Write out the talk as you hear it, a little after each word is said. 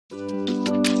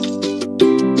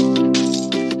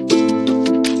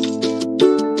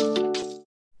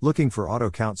Looking for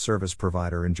AutoCount service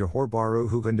provider in Johor Bahru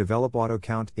who can develop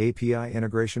AutoCount API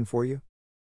integration for you?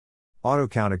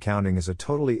 AutoCount Accounting is a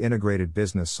totally integrated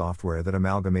business software that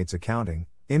amalgamates accounting,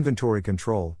 inventory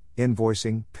control,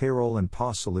 invoicing, payroll and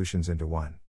POS solutions into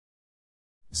one.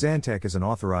 Zantech is an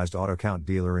authorized AutoCount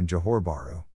dealer in Johor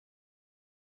Bahru.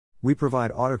 We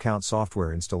provide AutoCount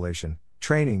software installation,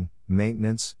 training,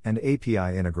 maintenance, and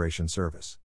API integration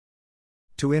service.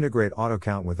 To integrate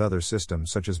AutoCount with other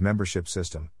systems such as membership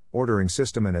system, ordering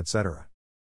system and etc.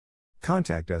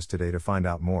 Contact us today to find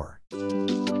out more.